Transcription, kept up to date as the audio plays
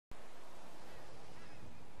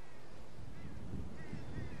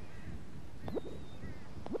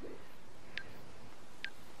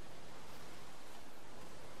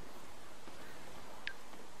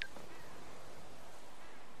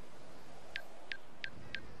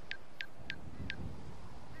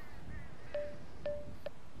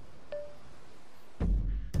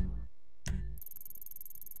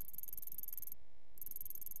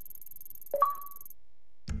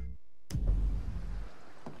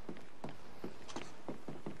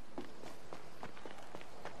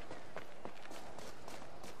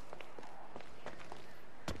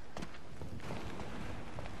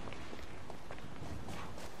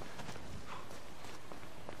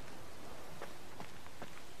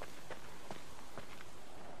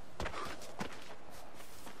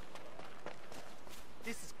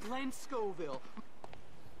Glenn Scoville.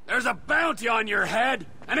 There's a bounty on your head,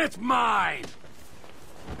 and it's mine!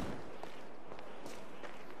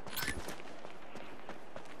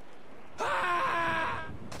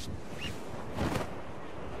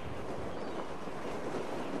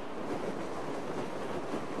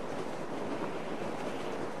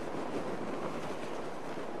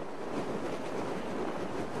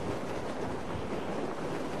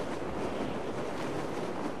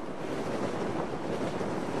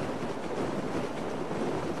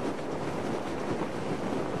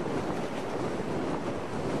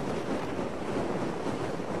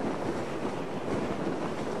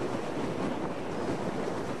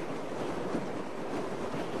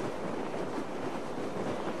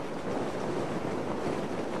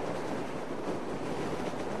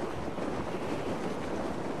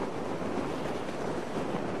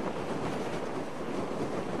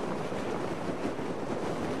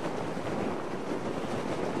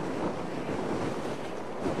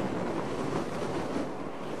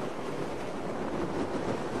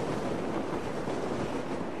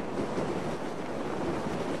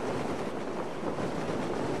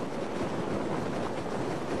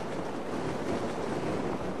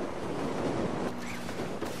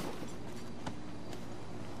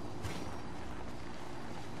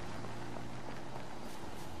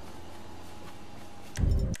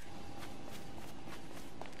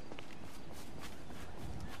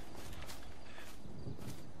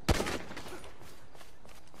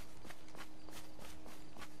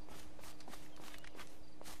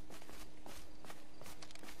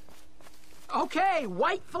 Okay,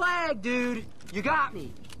 white flag, dude. You got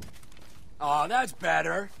me. Oh, that's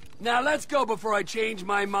better. Now let's go before I change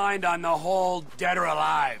my mind on the whole dead or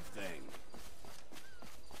alive thing.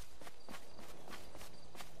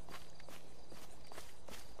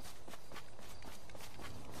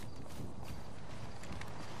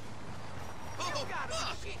 You gotta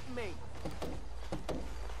shit me.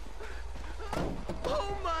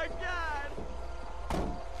 Oh my God!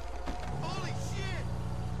 Holy shit!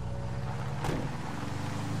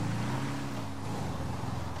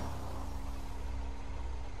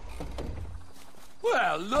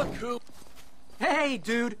 Well, look who... Hey,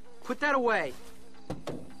 dude, put that away.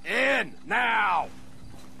 In, now!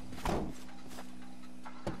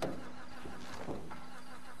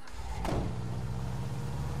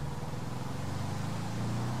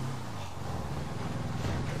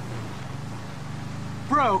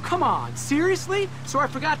 Bro, come on, seriously? So I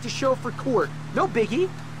forgot to show for court. No biggie.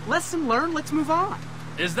 Lesson learned, let's move on.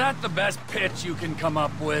 Is that the best pitch you can come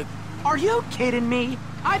up with? Are you kidding me?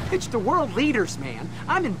 I pitch to world leaders, man.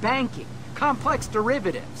 I'm in banking, complex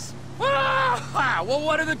derivatives. Ah! Well,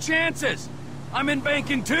 what are the chances? I'm in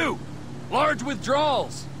banking too. Large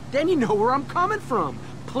withdrawals. Then you know where I'm coming from.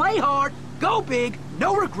 Play hard, go big,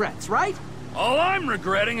 no regrets, right? All I'm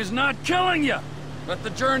regretting is not killing you. But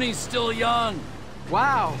the journey's still young.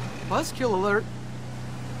 Wow, buzzkill alert.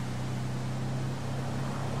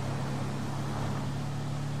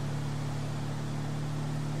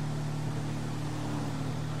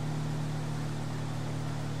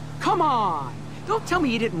 Come on! Don't tell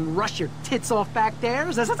me you didn't rush your tits off back there.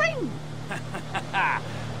 Zing!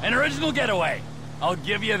 An original getaway. I'll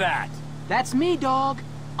give you that. That's me, dog.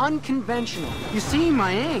 Unconventional. You see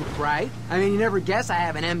my ink, right? I mean, you never guess I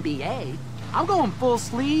have an MBA. I'm going full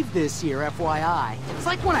sleeve this year, FYI. It's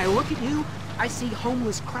like when I look at you, I see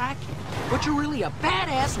homeless crackhead. But you're really a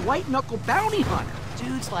badass white-knuckle bounty hunter.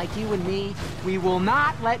 Dudes like you and me, we will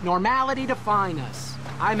not let normality define us.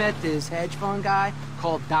 I met this hedge fund guy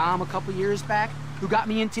called Dom a couple years back who got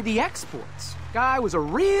me into the exports. Guy was a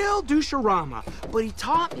real doucherama, but he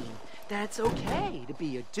taught me that it's okay to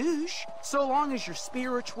be a douche so long as you're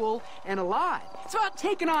spiritual and alive. It's about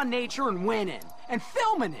taking on nature and winning and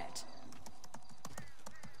filming it.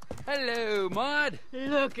 Hello, Maude.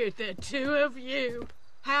 Look at the two of you.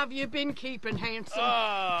 Have you been keeping handsome?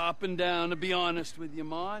 Up and down, to be honest with you,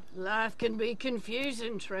 Maude. Life can be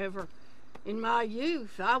confusing, Trevor. In my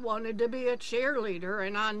youth, I wanted to be a cheerleader,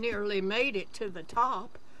 and I nearly made it to the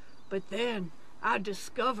top. But then I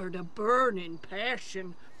discovered a burning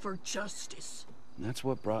passion for justice. That's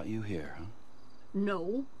what brought you here, huh?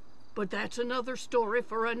 No, but that's another story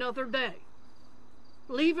for another day.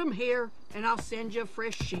 Leave him here, and I'll send you a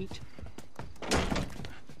fresh sheet.